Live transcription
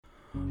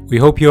We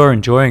hope you are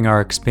enjoying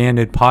our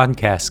expanded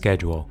podcast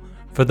schedule.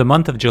 For the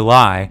month of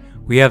July,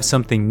 we have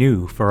something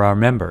new for our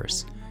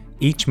members.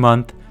 Each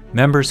month,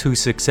 members who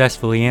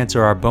successfully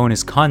answer our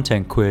bonus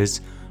content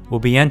quiz will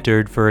be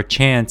entered for a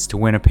chance to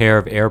win a pair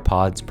of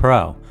AirPods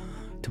Pro.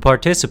 To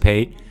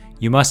participate,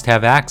 you must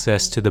have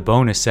access to the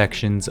bonus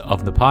sections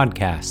of the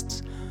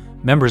podcasts.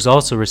 Members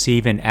also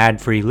receive an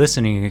ad-free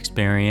listening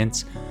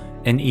experience,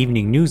 an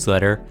evening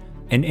newsletter,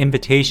 an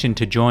invitation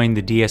to join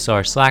the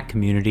DSR Slack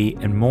community,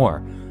 and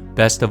more.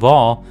 Best of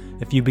all,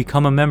 if you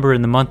become a member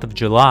in the month of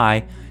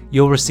July,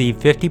 you'll receive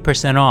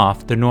 50%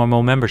 off the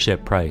normal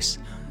membership price.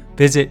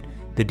 Visit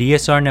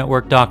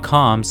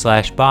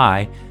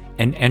thedsrnetwork.com/buy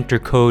and enter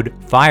code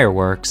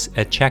FIREWORKS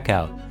at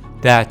checkout.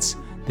 That's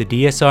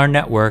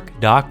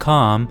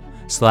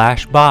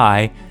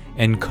thedsrnetwork.com/buy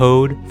and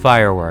code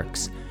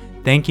FIREWORKS.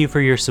 Thank you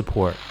for your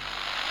support.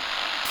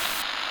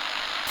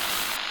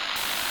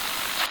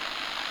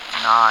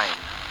 9,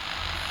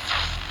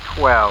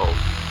 12,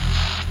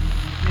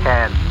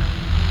 10,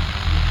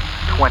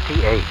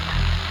 28,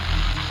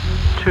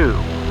 2,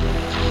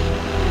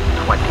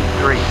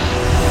 23.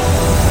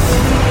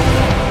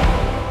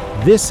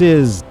 This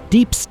is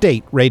Deep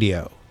State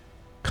Radio,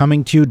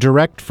 coming to you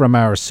direct from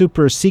our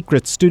super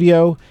secret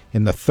studio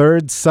in the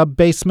third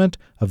sub-basement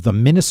of the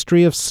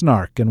Ministry of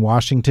Snark in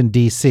Washington,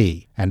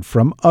 D.C., and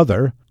from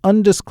other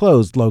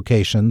undisclosed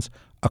locations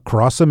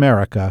across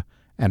America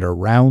and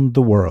around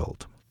the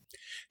world.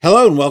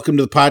 Hello and welcome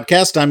to the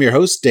podcast. I'm your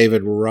host,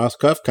 David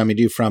Rothkopf, coming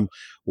to you from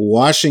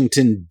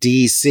Washington,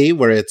 D.C.,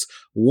 where it's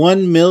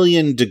 1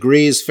 million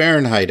degrees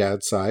Fahrenheit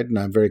outside, and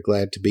I'm very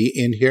glad to be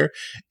in here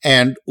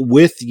and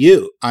with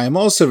you. I am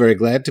also very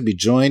glad to be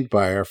joined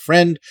by our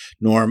friend,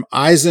 Norm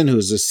Eisen,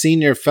 who's a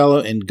senior fellow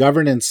in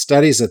governance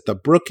studies at the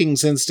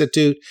Brookings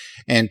Institute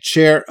and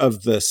chair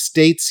of the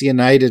States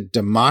United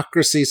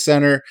Democracy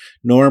Center.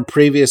 Norm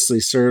previously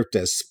served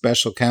as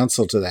special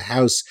counsel to the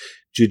House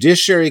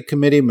Judiciary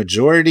Committee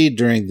majority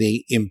during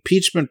the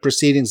impeachment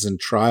proceedings and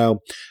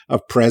trial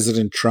of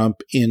President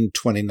Trump in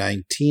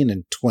 2019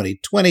 and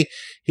 2020.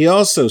 He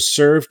also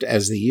served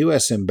as the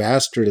U.S.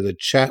 ambassador to the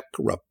Czech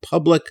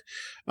Republic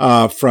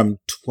from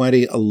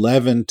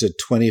 2011 to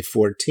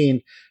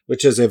 2014,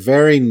 which is a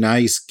very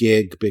nice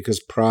gig because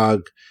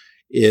Prague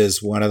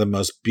is one of the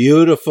most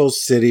beautiful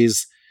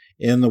cities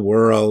in the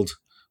world.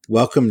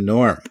 Welcome,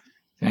 Norm.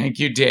 Thank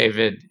you,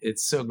 David.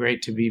 It's so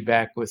great to be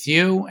back with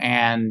you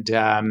and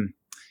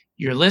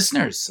your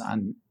listeners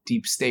on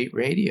Deep State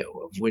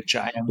Radio, of which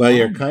I am. Well,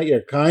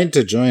 you're kind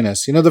to join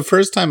us. You know, the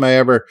first time I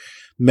ever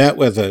met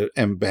with an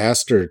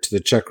ambassador to the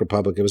Czech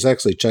Republic, it was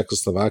actually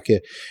Czechoslovakia,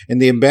 and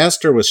the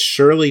ambassador was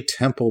Shirley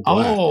Temple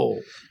Black.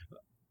 Oh,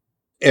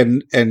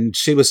 and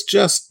she was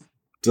just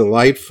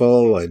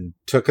delightful and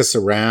took us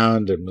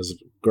around and was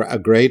a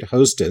great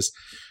hostess.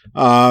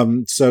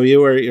 So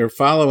you're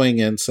following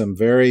in some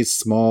very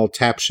small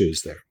tap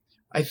shoes there.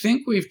 I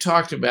think we've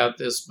talked about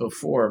this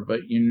before, but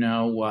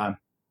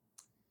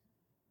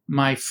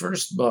my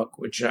first book,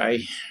 which I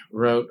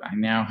wrote, I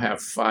now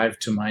have 5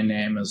 to my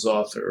name as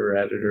author or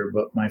editor,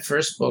 but my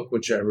first book,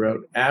 which I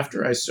wrote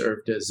after I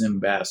served as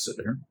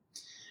ambassador,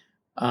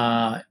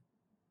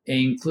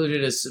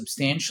 included a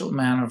substantial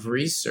amount of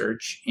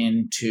research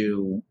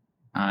into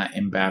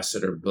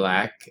Ambassador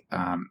Black.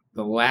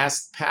 The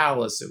Last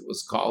Palace, it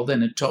was called,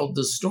 and it told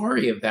the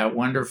story of that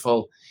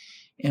wonderful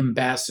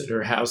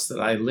ambassador house that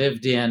I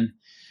lived in,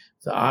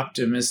 the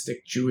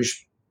optimistic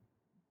Jewish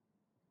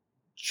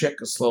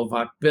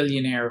Czechoslovak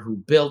billionaire who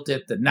built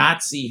it, the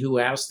Nazi who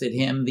ousted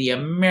him, the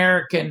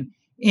American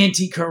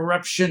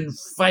anti-corruption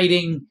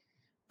fighting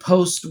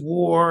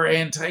post-war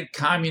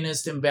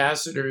anti-communist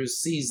ambassador who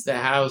seized the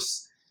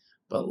house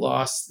but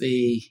lost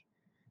the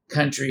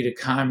country to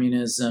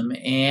communism,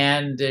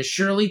 and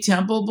Shirley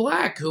Temple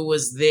Black, who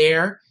was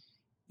there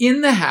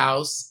in the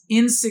house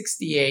in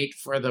 '68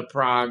 for the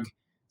Prague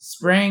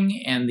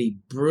Spring and the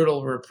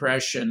brutal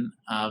repression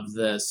of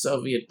the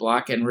Soviet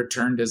bloc, and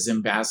returned as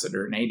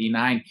ambassador in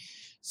 '89.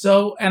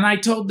 So, and I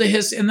told the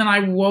history, and then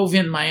I wove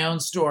in my own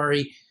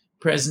story,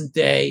 present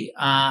day.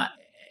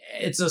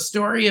 It's a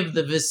story of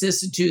the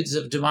vicissitudes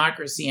of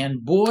democracy,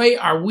 and boy,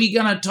 are we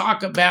going to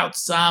talk about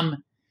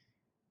some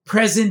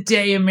present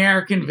day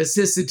American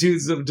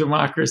vicissitudes of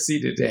democracy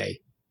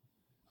today.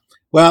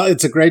 Well,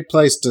 it's a great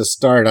place to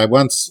start. I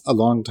once, a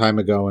long time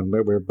ago, and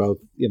we're both,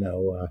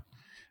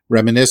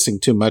 reminiscing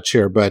too much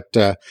here, but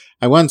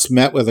I once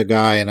met with a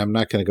guy, and I'm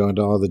not going to go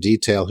into all the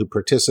detail, who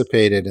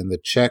participated in the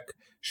Czech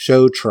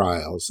show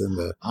trials in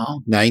the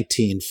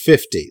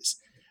 1950s.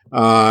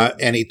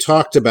 And he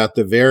talked about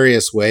the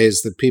various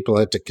ways that people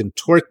had to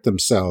contort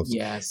themselves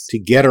to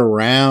get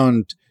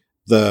around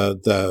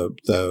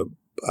the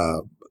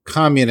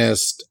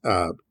communist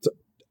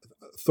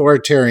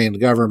authoritarian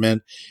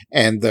government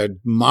and the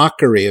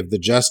mockery of the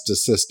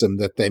justice system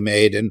that they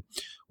made. And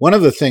one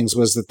of the things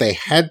was that they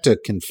had to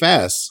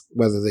confess,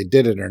 whether they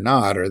did it or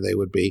not, or they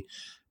would be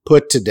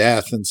put to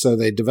death. And so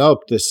they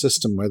developed this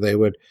system where they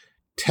would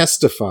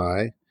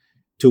testify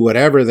to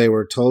whatever they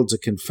were told to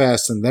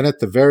confess. And then at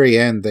the very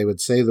end, they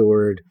would say the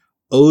word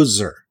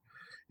Ozer.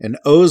 and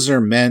Ozer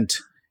meant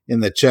in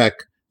the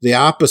check the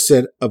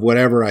opposite of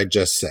whatever I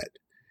just said.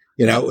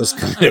 It was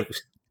kind of,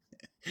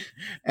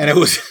 and it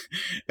was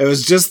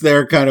just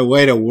their kind of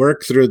way to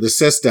work through the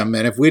system.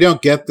 And if we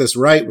don't get this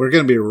right, we're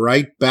going to be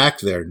right back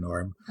there,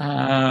 Norm.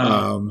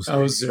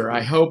 Ozer,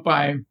 I hope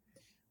I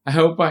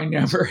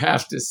never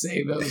have to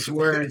say those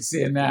words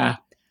in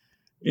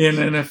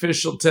an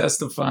official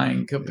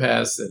testifying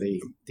capacity,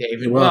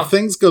 David. Well, if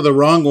things go the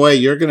wrong way,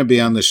 you're going to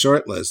be on the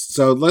short list.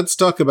 So let's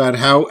talk about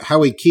how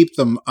we keep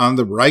them on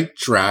the right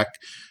track.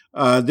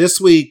 This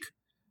week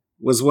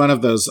was one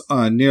of those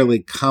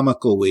nearly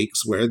comical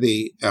weeks where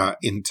the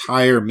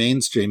entire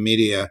mainstream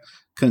media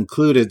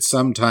concluded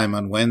sometime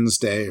on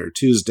Wednesday or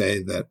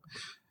Tuesday that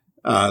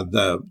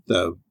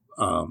the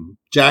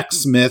Jack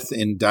Smith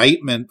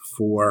indictment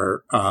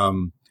for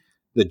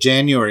the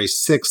January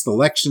 6th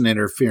election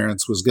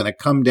interference was going to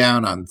come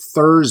down on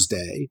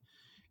Thursday.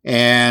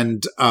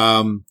 And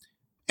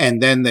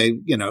then they,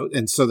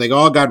 and so they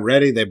all got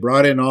ready. They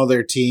brought in all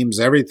their teams.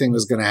 Everything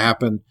was going to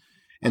happen.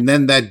 And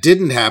then that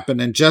didn't happen.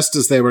 And just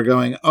as they were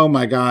going, oh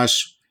my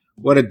gosh,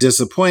 what a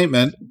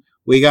disappointment,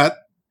 we got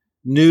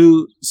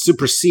new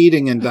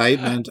superseding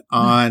indictment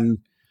on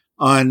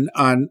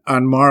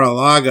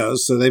Mar-a-Lago.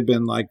 So they've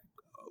been like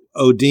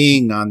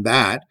ODing on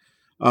that.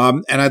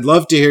 And I'd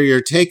love to hear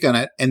your take on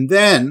it. And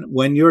then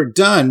when you're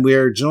done, we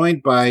are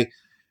joined by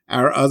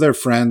our other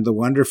friend, the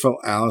wonderful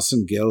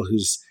Allison Gill,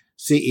 who's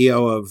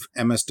CEO of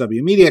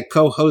MSW Media,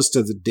 co-host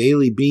of the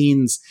Daily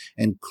Beans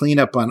and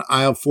Cleanup on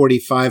Aisle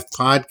 45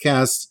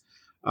 podcast.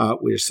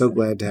 We're so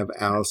glad to have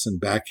Allison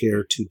back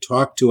here to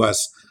talk to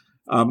us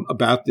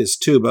about this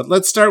too. But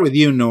let's start with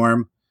you,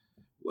 Norm.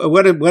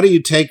 What do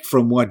you take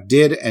from what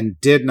did and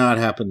did not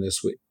happen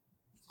this week?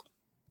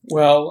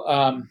 Well,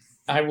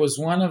 I was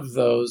one of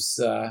those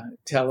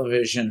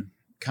television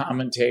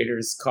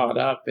commentators caught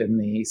up in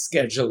the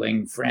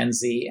scheduling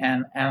frenzy.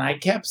 And I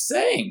kept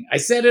saying, I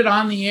said it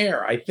on the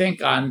air, I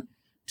think on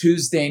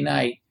Tuesday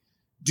night,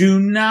 do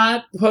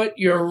not put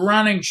your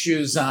running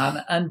shoes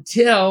on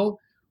until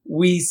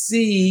we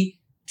see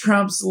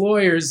Trump's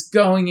lawyers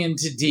going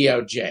into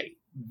DOJ.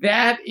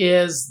 That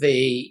is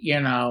the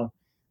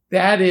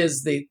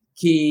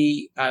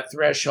key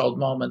threshold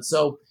moment.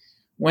 So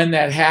when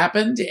that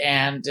happened,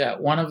 and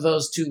one of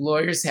those two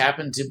lawyers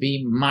happened to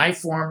be my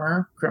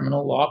former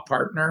criminal law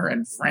partner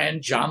and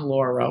friend, John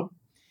Lauro.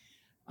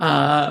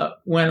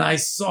 When I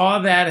saw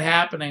that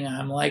happening,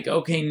 I'm like,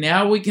 okay,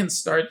 now we can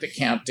start the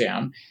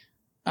countdown.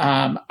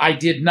 I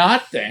did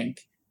not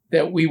think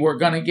that we were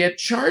going to get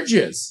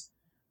charges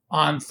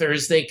on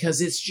Thursday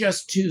because it's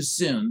just too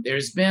soon.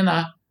 There's been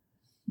a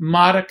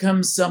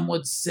modicum, some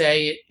would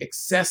say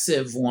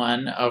excessive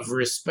one, of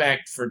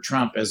respect for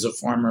Trump as a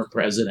former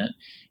president.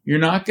 You're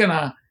not going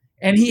to,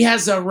 and he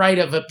has a right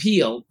of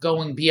appeal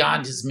going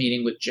beyond his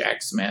meeting with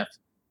Jack Smith.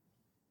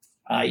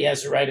 He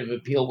has a right of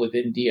appeal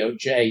within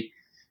DOJ.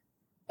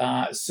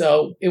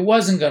 So it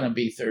wasn't going to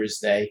be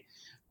Thursday.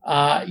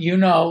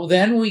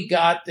 Then we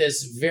got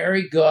this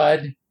very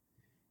good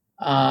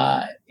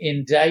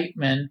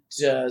indictment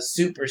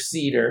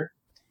superseder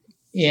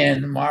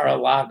in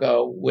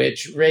Mar-a-Lago,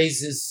 which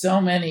raises so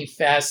many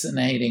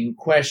fascinating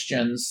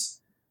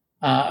questions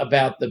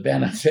about the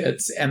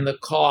benefits and the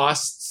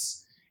costs.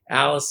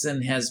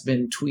 Allison has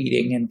been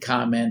tweeting and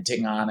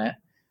commenting on it.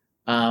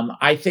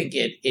 I think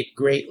it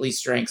greatly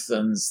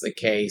strengthens the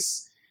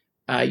case.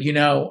 The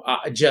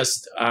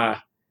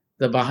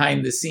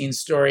behind-the-scenes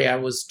story, I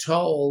was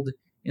told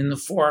in the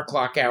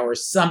 4:00 hour,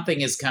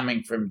 something is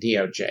coming from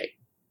DOJ,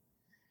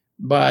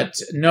 but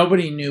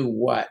nobody knew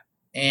what.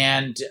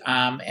 And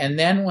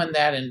then when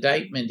that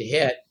indictment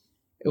hit,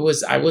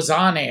 I was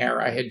on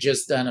air. I had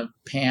just done a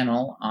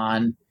panel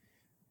on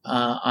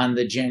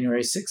the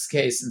January 6th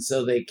case, and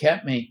so they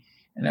kept me.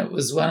 And it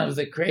was one of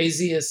the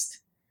craziest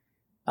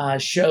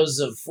shows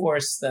of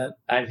force that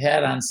I've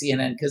had on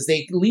CNN, because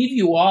they leave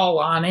you all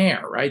on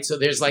air, right? So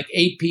there's like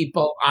 8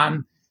 people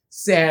on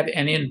set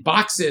and in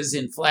boxes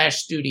in Flash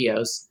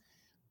Studios,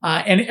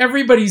 and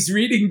everybody's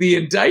reading the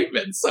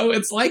indictment. So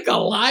it's like a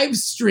live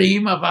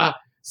stream of a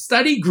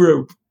study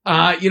group.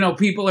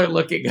 People are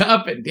looking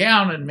up and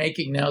down and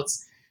making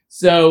notes.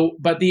 So,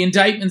 but the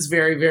indictment's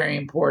very, very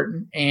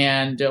important.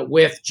 And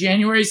with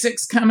January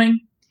 6th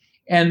coming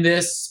and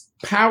this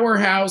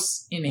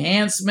powerhouse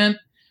enhancement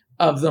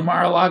of the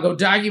Mar-a-Lago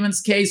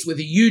documents case with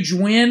a huge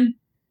win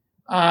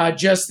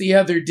just the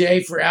other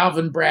day for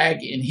Alvin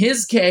Bragg in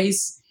his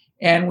case,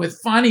 and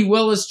with Fonnie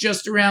Willis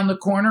just around the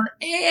corner,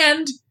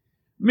 and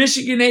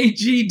Michigan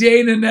AG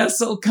Dana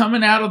Nessel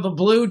coming out of the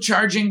blue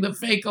charging the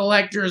fake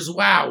electors.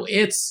 Wow,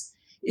 it's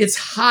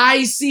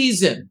high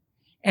season.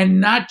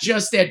 And not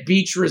just at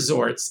beach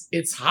resorts.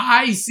 It's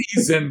high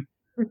season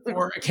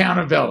for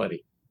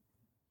accountability.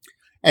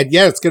 And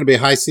yeah, it's going to be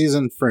high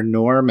season for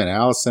Norm and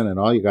Allison and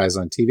all you guys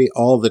on TV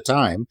all the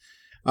time.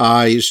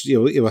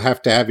 You'll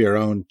have to have your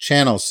own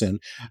channel soon.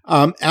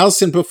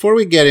 Allison, before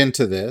we get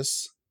into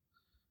this,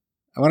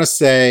 I want to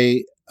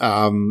say,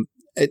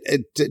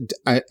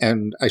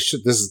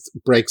 this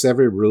breaks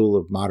every rule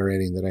of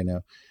moderating that I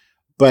know.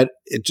 But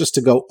just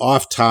to go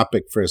off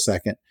topic for a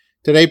second,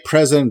 today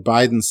President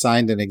Biden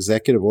signed an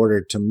executive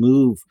order to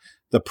move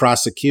the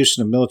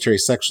prosecution of military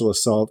sexual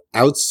assault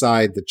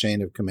outside the chain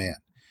of command.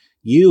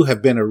 You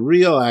have been a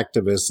real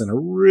activist and a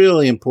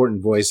really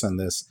important voice on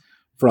this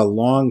for a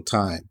long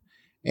time.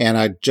 And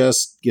I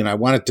just, I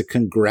wanted to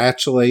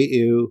congratulate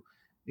you,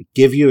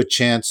 give you a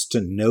chance to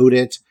note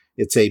it.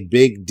 It's a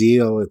big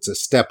deal. It's a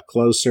step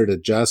closer to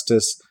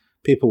justice.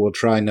 People will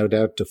try, no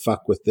doubt, to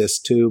fuck with this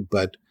too.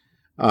 But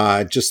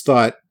I just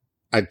thought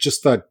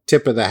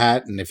tip of the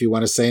hat. And if you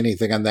want to say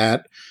anything on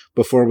that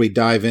before we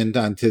dive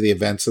onto the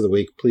events of the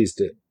week, please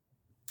do.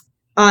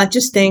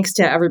 Just thanks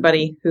to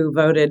everybody who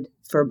voted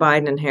for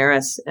Biden and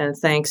Harris, and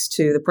thanks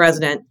to the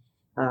president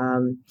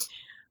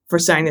for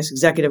signing this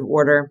executive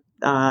order.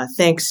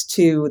 Thanks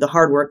to the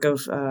hard work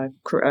of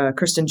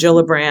Kristen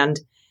Gillibrand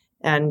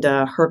and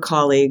her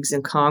colleagues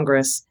in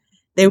Congress.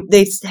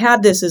 They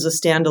had this as a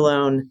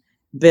standalone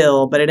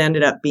bill, but it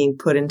ended up being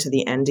put into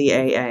the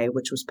NDAA,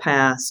 which was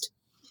passed.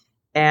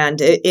 And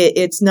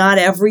it's not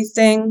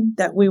everything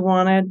that we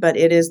wanted, but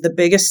it is the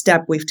biggest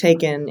step we've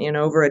taken in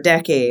over a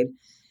decade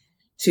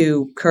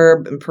to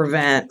curb and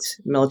prevent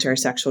military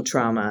sexual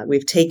trauma.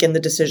 We've taken the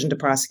decision to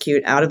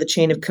prosecute out of the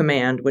chain of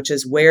command, which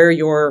is where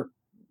your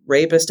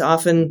rapist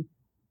often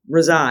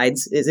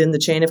resides, is in the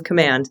chain of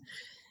command.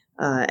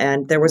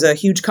 And there was a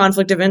huge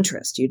conflict of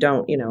interest. You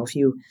don't, if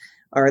you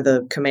are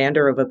the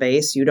commander of a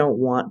base, you don't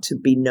want to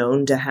be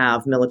known to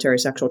have military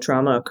sexual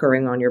trauma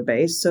occurring on your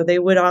base. So they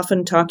would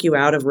often talk you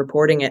out of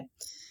reporting it.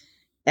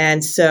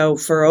 And so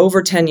for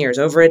over 10 years,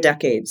 over a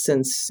decade,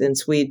 since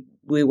we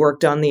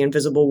worked on the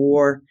Invisible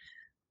War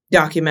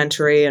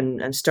documentary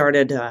and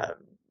started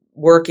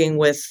working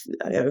with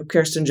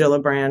Kirsten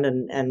Gillibrand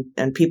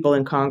and people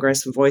in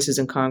Congress and voices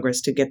in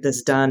Congress to get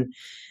this done.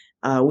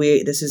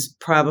 This is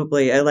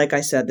probably, like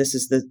I said, this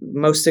is the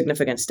most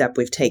significant step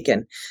we've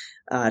taken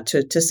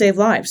to save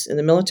lives in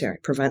the military,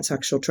 prevent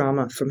sexual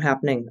trauma from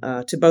happening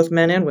to both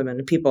men and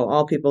women,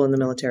 all people in the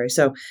military.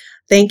 So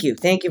thank you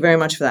very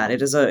much for that.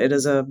 It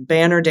is a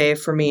banner day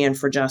for me and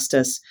for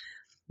justice,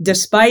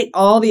 despite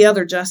all the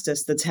other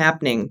justice that's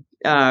happening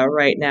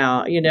right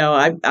now.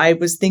 I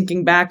was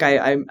thinking back,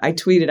 I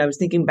tweeted, I was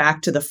thinking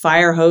back to the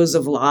fire hose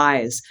of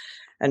lies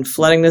and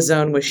flooding the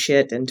zone with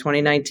shit in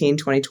 2019,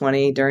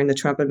 2020 during the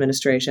Trump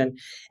administration.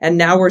 And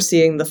now we're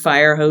seeing the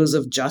fire hose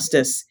of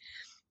justice.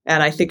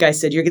 And I think I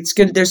said,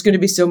 there's going to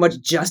be so much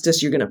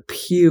justice, you're going to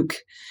puke.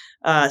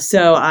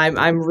 So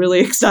I'm really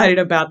excited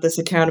about this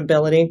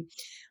accountability.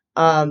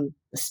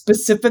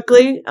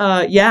 Specifically,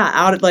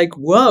 out at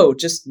whoa,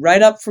 just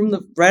right up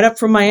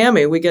from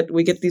Miami, we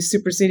get these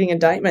superseding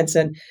indictments.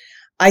 And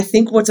I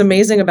think what's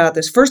amazing about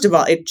this, first of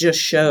all, it just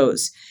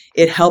shows,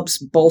 it helps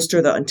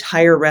bolster the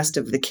entire rest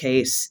of the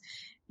case,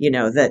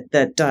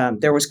 that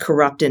there was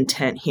corrupt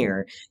intent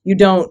here. You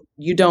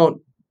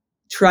don't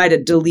try to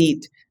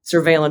delete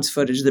surveillance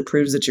footage that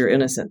proves that you're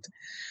innocent.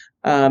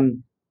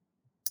 And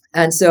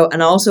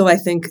also I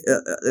think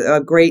a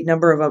great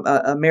number of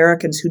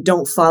Americans who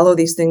don't follow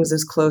these things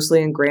as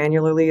closely and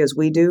granularly as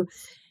we do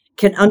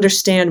can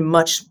understand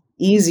much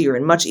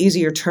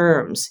easier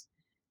terms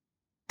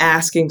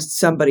asking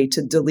somebody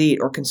to delete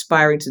or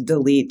conspiring to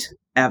delete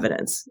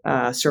evidence,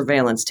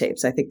 surveillance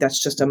tapes. I think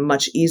that's just a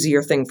much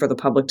easier thing for the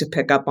public to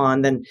pick up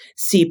on than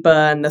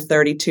SEPA and the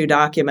 32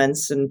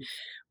 documents and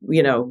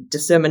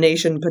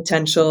dissemination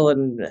potential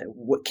and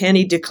what can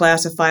he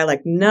declassify?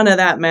 None of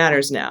that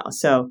matters now.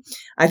 So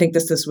I think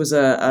this was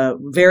a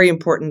very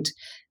important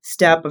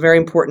step, a very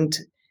important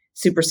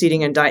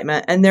superseding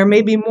indictment. And there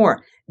may be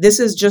more. This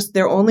is just,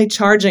 they're only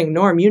charging,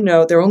 Norm,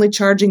 they're only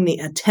charging the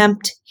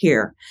attempt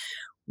here.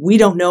 We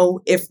don't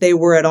know if they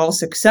were at all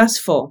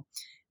successful,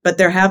 but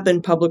there have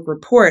been public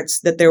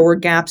reports that there were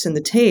gaps in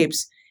the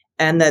tapes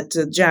and that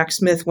Jack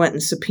Smith went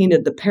and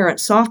subpoenaed the parent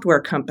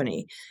software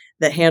company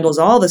that handles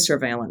all the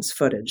surveillance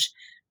footage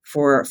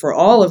for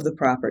all of the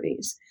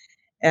properties.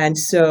 And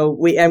so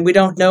we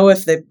don't know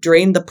if they've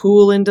drained the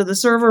pool into the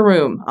server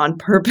room on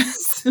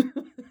purpose.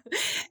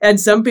 And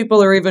some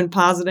people are even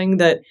positing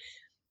that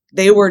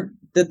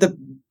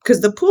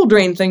because the pool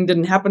drain thing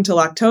didn't happen till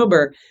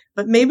October,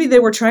 but maybe they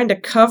were trying to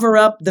cover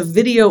up the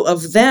video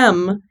of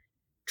them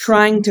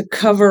trying to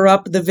cover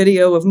up the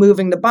video of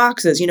moving the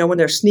boxes, when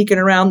they're sneaking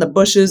around the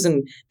bushes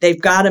and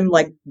they've got him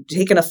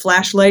taking a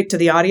flashlight to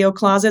the audio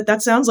closet.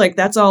 That sounds like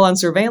that's all on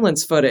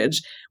surveillance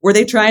footage. Were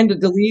they trying to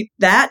delete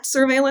that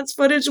surveillance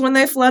footage when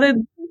they flooded?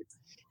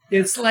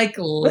 It's like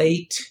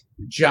late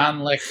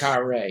John Le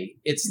Carre.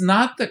 It's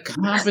not the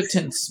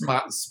competent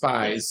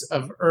spies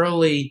of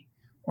early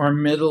or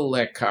middle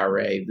Le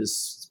Carre, the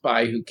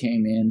spy who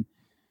came in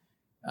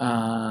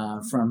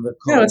from the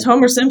cold. No, it's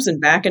Homer Simpson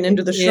backing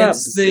into the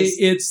shrubs.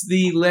 It's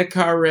the Le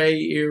Carre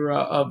era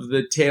of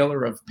the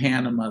Tailor of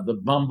Panama, the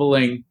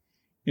bumbling,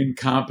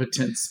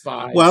 incompetent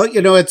spy. Well,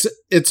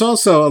 it's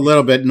also a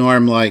little bit,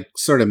 Norm, like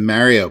sort of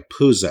Mario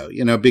Puzo,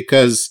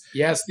 because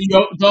yes,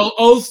 the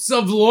oaths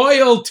of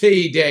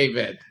loyalty,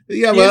 David.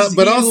 Yeah, well,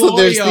 but also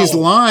there's these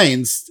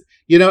lines.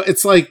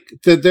 It's like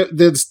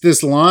there's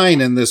this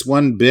line in this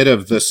one bit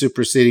of the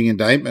superseding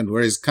indictment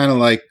where he's kind of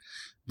like,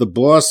 the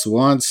boss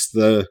wants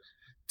the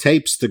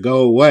tapes to go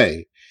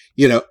away.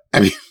 I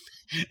mean,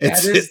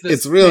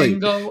 it's really.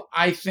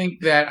 I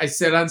think that I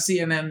said on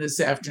CNN this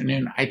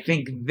afternoon, I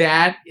think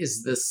that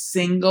is the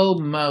single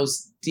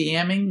most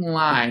damning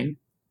line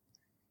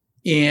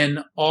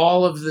in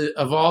all of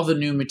the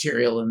new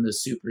material in the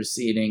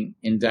superseding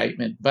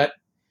indictment. But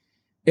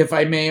if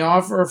I may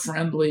offer a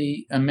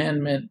friendly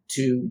amendment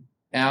to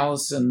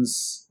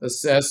Allison's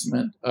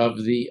assessment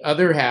of the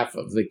other half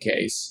of the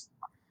case,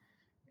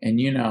 and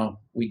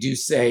we do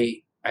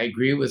say, I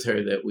agree with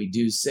her that we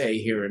do say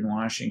here in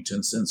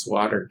Washington, since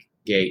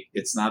Watergate,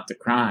 it's not the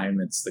crime,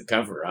 it's the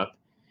cover-up.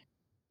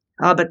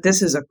 But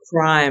this is a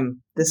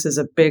crime. This is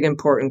a big,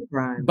 important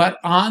crime. But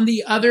on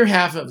the other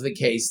half of the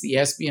case, the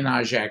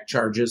Espionage Act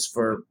charges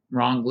for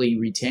wrongly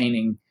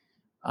retaining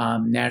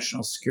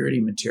national security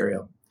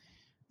material.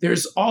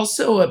 There's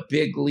also a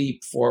big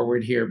leap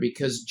forward here,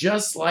 because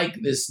just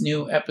like this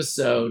new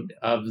episode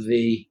of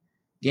the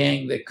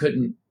gang that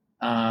couldn't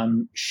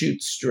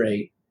shoot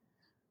straight,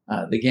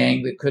 the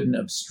gang that couldn't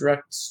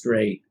obstruct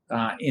straight,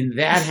 in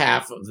that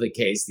half of the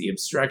case, the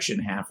obstruction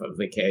half of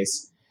the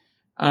case,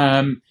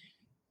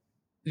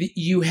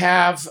 you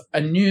have a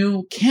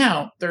new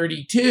count,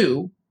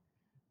 32.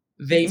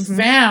 They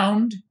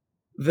found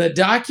the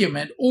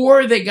document,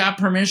 or they got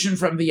permission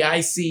from the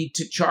IC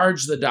to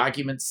charge the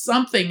document.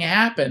 Something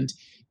happened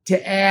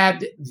to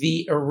add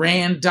the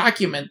Iran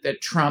document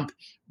that Trump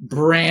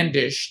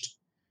brandished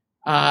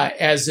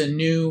as a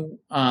new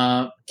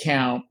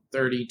count,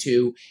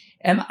 32.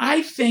 And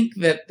I think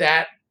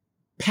that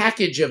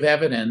package of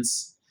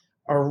evidence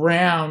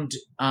around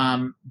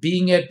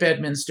being at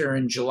Bedminster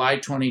in July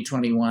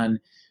 2021,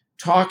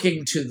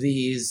 talking to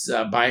these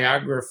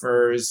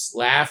biographers,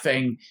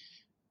 laughing,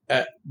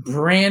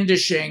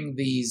 brandishing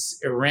these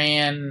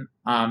Iran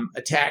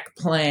attack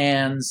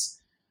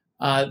plans,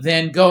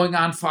 then going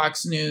on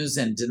Fox News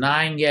and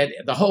denying it.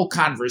 The whole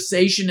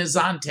conversation is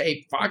on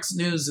tape. Fox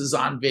News is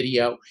on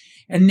video.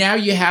 And now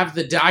you have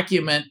the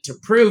document to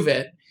prove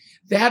it.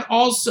 That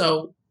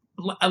also,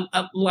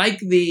 like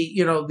these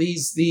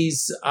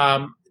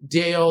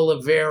De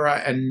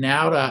Oliveira and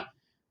Nauta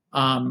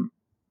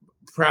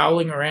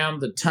prowling around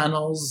the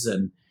tunnels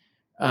and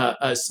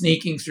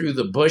sneaking through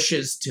the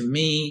bushes to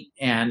meet,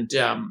 and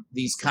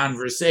these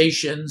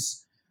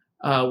conversations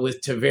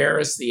with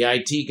Tavares, the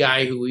IT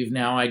guy who we've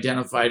now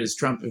identified as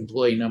Trump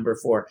employee number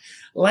 4.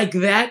 Like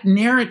that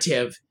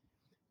narrative,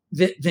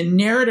 the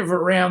narrative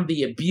around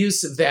the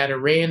abuse of that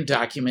Iran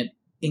document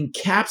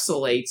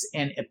encapsulates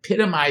and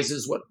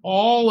epitomizes what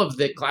all of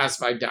the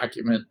classified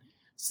document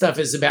stuff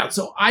is about.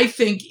 So I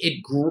think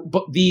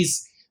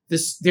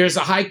there's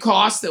a high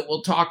cost that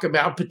we'll talk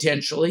about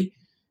potentially.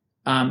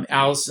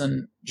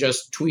 Allison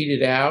just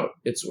tweeted out,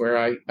 it's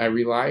where I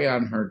rely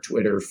on her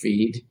Twitter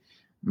feed,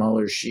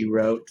 Mueller, she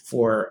wrote,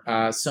 for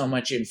so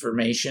much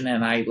information,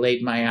 and I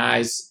laid my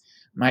eyes.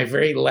 My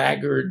very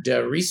laggard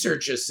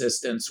research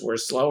assistants were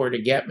slower to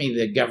get me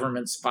the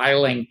government's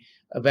filing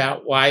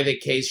about why the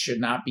case should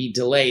not be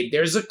delayed.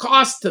 There's a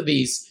cost to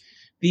these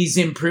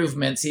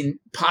improvements in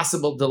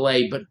possible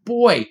delay, but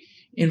boy,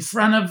 in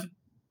front of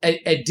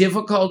a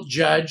difficult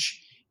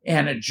judge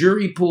and a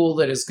jury pool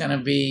that is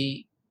going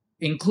to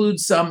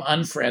include some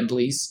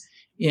unfriendlies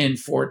in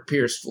Fort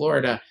Pierce,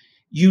 Florida,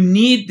 you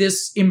need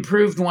this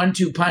improved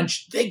 1-2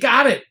 punch. They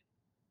got it.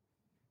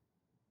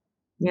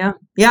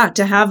 Yeah,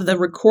 to have the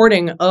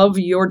recording of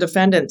your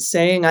defendant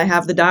saying, I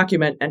have the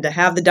document, and to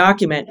have the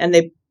document, and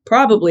they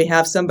probably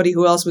have somebody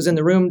who else was in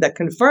the room that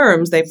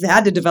confirms they've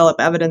had to develop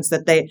evidence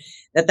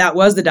that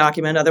was the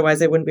document. Otherwise,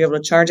 they wouldn't be able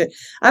to charge it.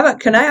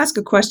 Can I ask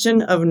a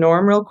question of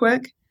Norm real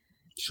quick?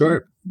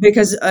 Sure.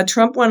 Because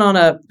Trump went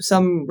on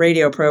some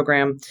radio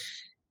program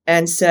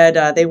and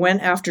said they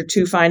went after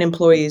 2 fine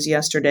employees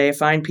yesterday,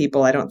 fine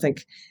people. I don't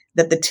think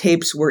that the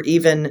tapes were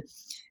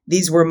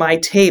these were my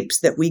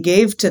tapes that we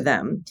gave to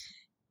them.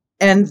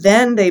 And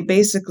then they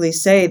basically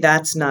say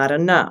that's not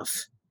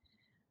enough.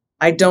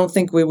 I don't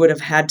think we would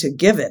have had to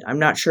give it. I'm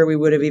not sure we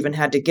would have even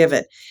had to give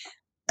it.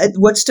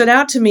 What stood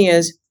out to me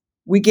is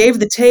we gave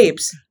the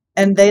tapes,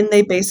 and then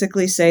they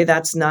basically say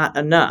that's not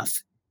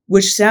enough,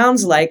 which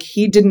sounds like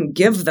he didn't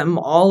give them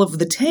all of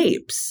the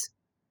tapes.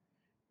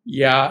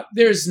 Yeah,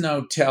 there's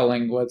no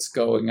telling what's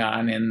going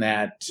on in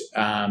that,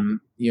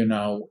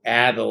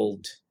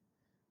 addled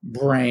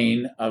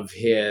brain of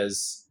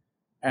his.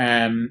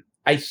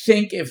 I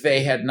think if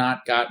they had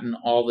not gotten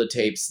all the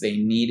tapes they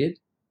needed,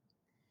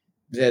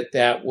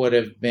 that would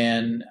have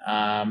been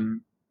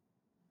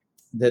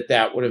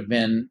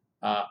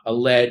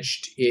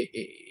alleged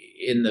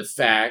in the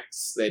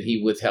facts that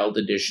he withheld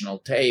additional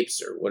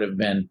tapes, or would have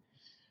been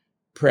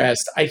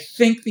pressed. I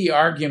think the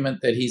argument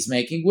that he's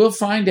making, we'll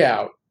find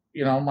out.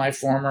 My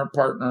former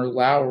partner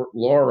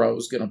Laura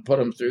was going to put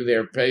them through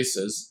their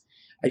paces.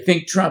 I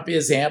think Trump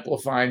is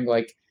amplifying,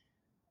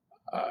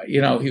 he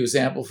was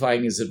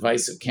amplifying his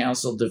advice of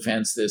counsel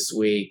defense this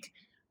week.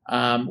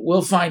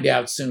 We'll find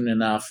out soon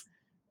enough.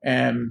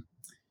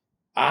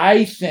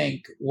 I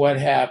think what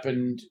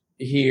happened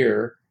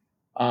here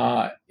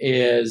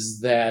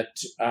is that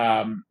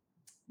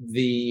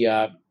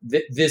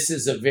this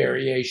is a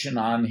variation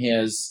on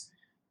his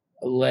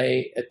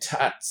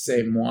l'état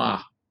c'est moi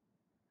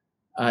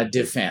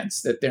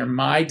defense, that they're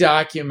my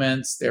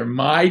documents, they're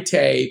my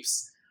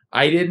tapes.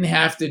 I didn't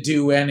have to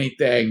do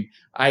anything.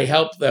 I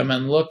helped them,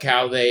 and look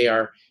how they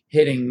are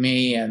hitting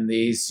me and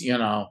these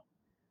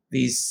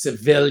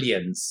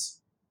civilians.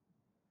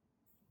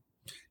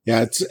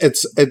 Yeah,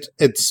 it's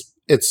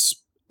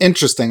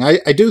interesting.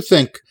 I do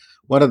think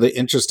one of the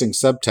interesting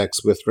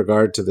subtexts with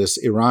regard to this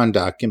Iran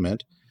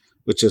document,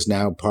 which is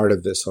now part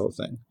of this whole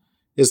thing,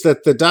 is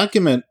that the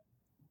document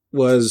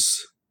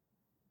was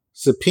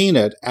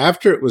subpoenaed.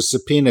 After it was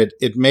subpoenaed,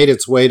 it made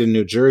its way to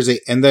New Jersey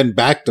and then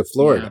back to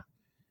Florida.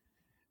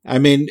 Yeah. I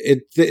mean,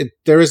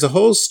 there is a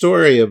whole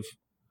story of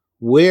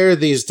where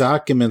these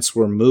documents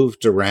were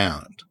moved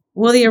around.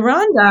 Well, the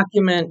Iran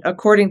document,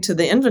 according to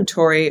the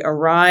inventory,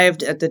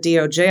 arrived at the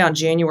DOJ on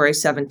January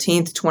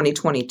 17th,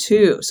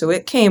 2022. So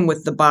it came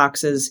with the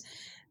boxes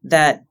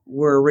that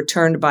were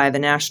returned by the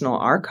National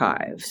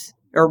Archives,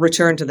 or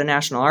returned to the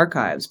National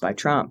Archives by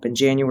Trump in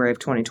January of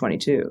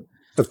 2022.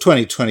 Of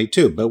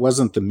 2022, but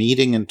wasn't the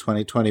meeting in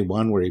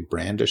 2021 where he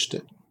brandished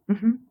it?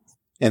 Mm-hmm.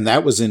 And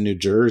that was in New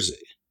Jersey.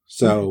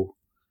 So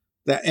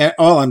that,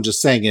 all I'm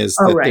just saying is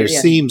that there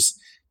seems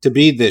to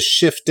be this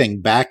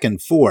shifting back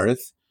and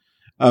forth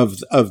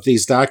of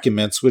these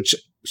documents, which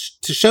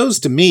shows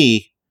to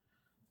me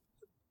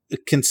a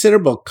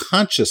considerable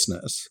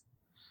consciousness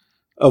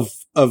of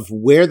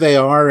where they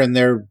are and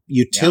their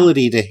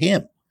utility to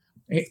him.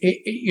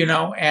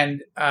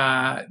 And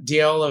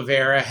De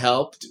Oliveira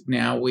helped.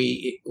 Now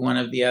one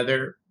of the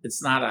other,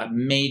 it's not a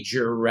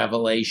major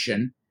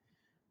revelation,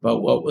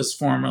 but what was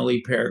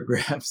formerly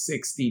paragraph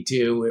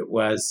 62, it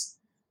was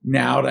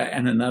Nauta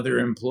and another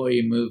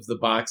employee moved the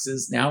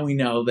boxes. Now we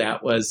know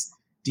that was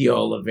De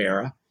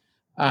Oliveira.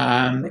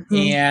 And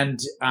the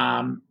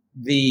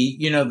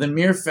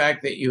mere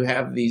fact that you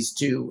have these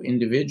two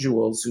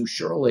individuals who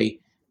surely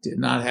did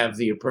not have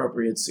the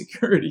appropriate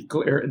security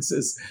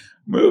clearances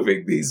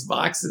moving these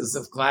boxes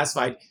of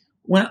classified.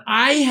 When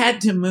I had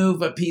to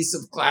move a piece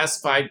of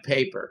classified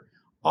paper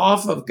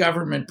off of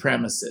government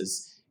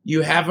premises,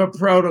 you have a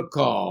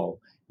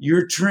protocol,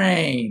 you're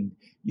trained,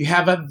 you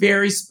have a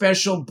very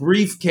special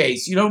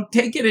briefcase. You don't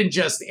take it in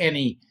just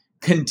any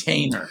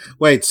container.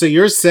 Wait, so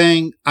you're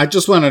saying, I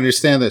just want to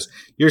understand this.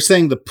 You're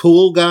saying the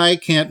pool guy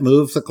can't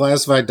move the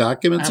classified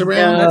documents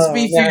around? Let's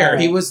be fair.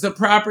 He was the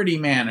property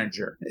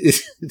manager.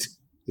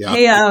 Yeah.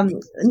 Hey,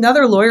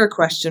 another lawyer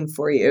question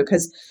for you,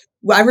 because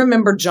I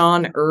remember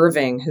John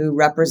Irving, who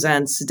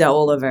represents De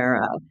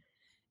Oliveira,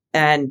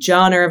 and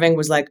John Irving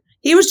was like,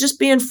 he was just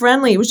being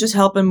friendly. He was just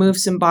helping move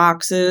some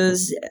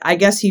boxes. I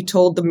guess he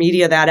told the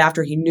media that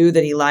after he knew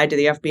that he lied to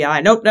the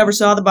FBI. Nope, never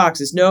saw the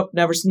boxes. Nope,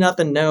 never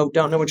nothing. No,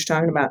 don't know what you're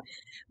talking about.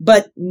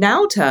 But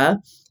Nauta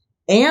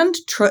and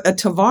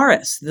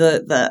Tavares,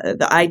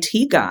 the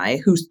IT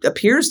guy who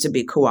appears to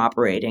be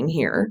cooperating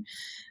here,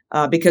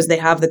 because they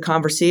have the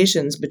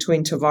conversations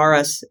between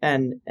Tavares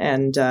and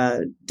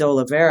De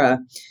Oliveira.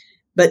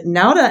 But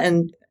Nauta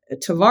and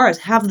Tavares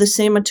have the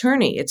same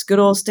attorney. It's good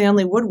old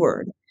Stanley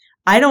Woodward.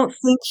 I don't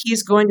think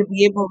he's going to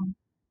be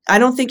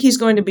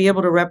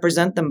able to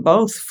represent them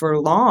both for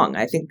long.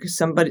 I think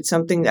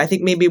I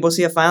think maybe we'll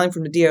see a filing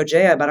from the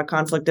DOJ about a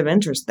conflict of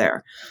interest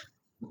there.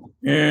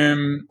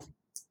 They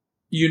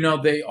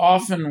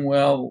often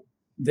will.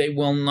 They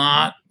will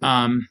not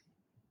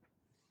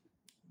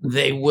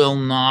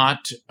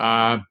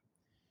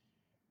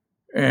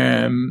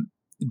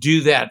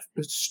do that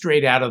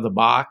straight out of the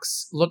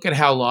box. Look at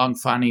how long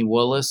Fani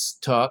Willis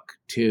took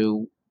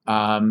to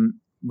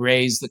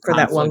raise the conflict. For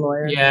that one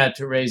lawyer. Yeah,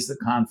 to raise the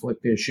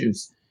conflict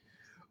issues.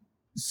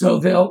 So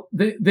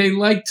they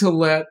like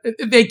to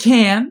they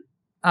can,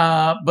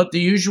 but the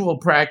usual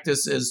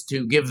practice is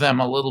to give them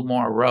a little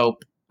more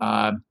rope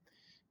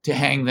to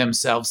hang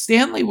themselves.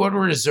 Stanley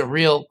Woodward is a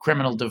real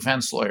criminal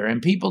defense lawyer,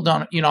 and people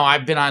don't,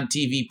 I've been on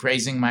TV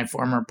praising my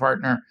former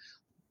partner,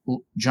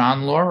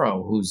 John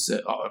Lauro, who's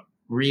a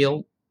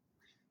real,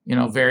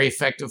 very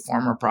effective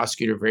former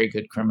prosecutor, very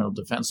good criminal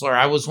defense lawyer.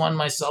 I was one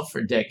myself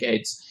for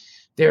decades.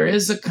 There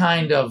is a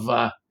kind of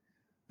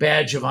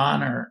badge of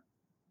honor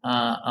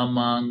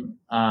among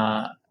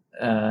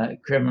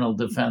criminal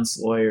defense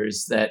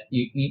lawyers that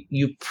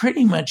you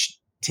pretty much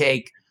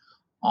take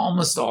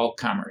almost all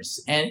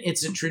comers. And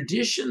it's a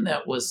tradition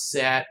that was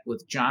set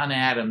with John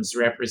Adams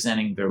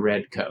representing the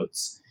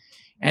Redcoats.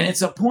 And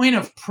it's a point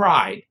of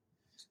pride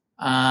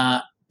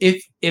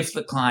if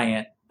the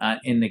client,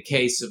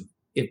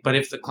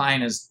 if the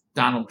client is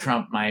Donald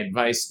Trump, my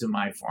advice to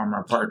my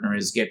former partner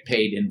is get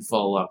paid in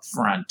full up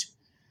front.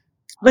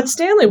 But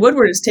Stanley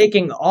Woodward is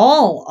taking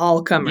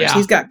all comers. Yeah.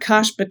 He's got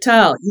Kash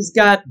Patel. He's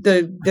got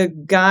the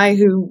guy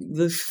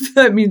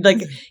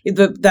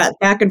that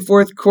back and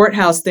forth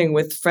courthouse thing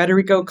with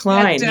Federico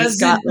Klein. That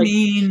doesn't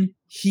mean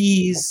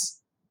he's,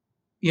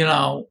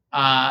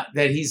 that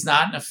he's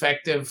not an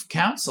effective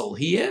counsel.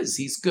 He is.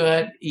 He's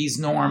good. He's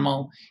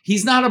normal.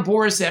 He's not a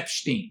Boris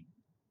Epstein.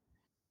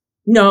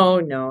 No.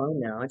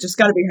 It's just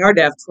got to be hard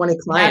to have 20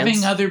 clients.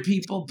 Having other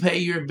people pay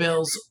your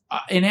bills.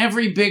 In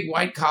every big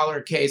white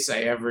collar case I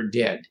ever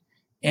did,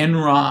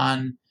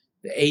 Enron,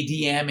 the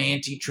ADM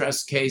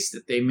antitrust case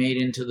that they made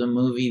into the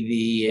movie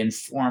The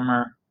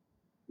Informer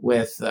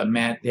with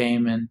Matt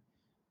Damon,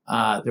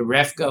 the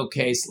Refco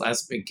case,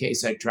 last big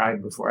case I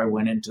tried before I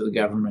went into the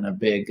government, a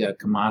big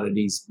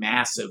commodities,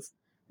 massive,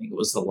 I think it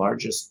was the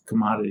largest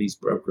commodities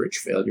brokerage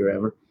failure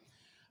ever.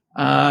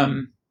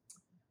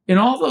 In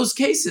all those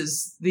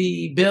cases,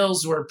 the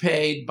bills were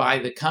paid by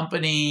the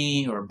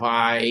company or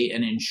by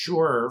an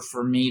insurer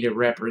for me to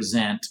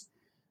represent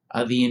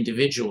the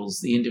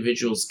individuals. The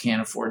individuals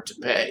can't afford to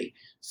pay.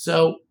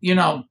 So,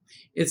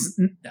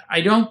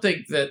 I don't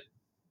think that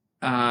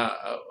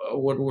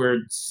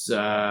Woodward's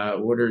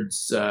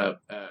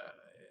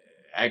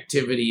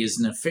activity is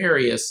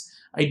nefarious.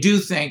 I do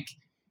think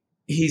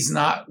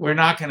we're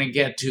not going to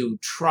get to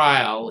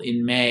trial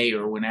in May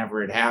or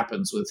whenever it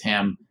happens with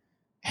him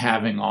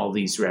having all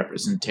these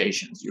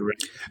representations. You're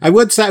right. I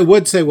would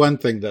say one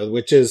thing though,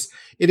 which is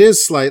it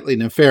is slightly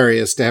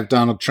nefarious to have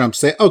Donald Trump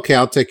say, "Okay,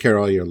 I'll take care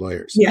of all your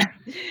lawyers." Yeah.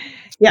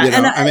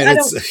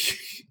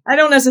 I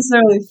don't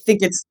necessarily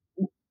think it's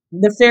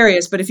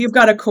nefarious, but if you've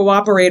got a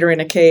cooperator in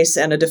a case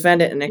and a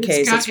defendant in a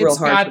case, it's real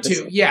hard.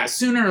 Yeah,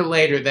 sooner or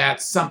later,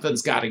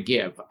 something's got to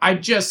give.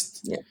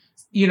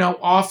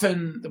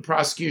 Often the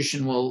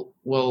prosecution will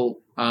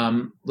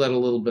let a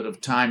little bit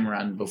of time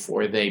run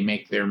before they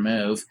make their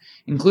move,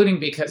 including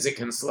because it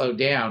can slow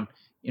down.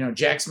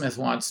 Jack Smith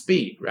wants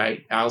speed,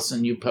 right?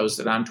 Allison, you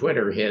posted on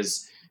Twitter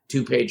his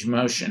 2-page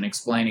motion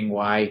explaining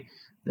why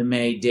the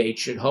May date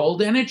should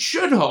hold, and it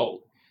should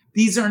hold.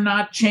 These are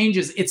not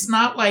changes. It's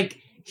not like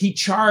he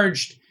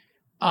charged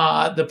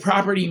the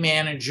property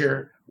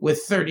manager with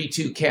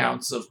 32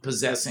 counts of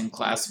possessing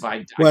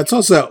classified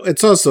documents. Well,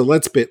 it's also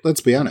let's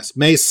be honest.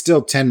 May's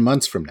still 10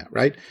 months from now,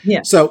 right?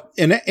 Yeah. So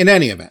in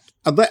any event,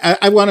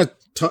 I want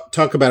to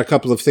talk about a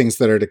couple of things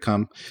that are to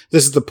come.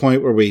 This is the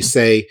point where we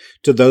say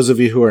to those of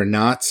you who are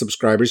not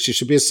subscribers, you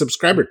should be a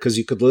subscriber because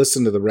you could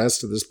listen to the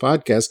rest of this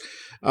podcast.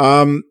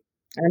 I'm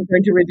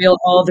going to reveal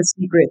all the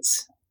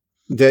secrets.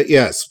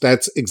 Yes,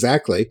 that's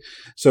exactly.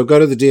 So go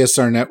to the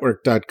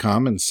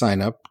dsrnetwork.com and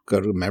sign up. Go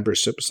to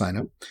membership, sign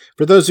up.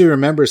 For those who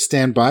remember,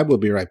 stand by. We'll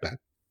be right back.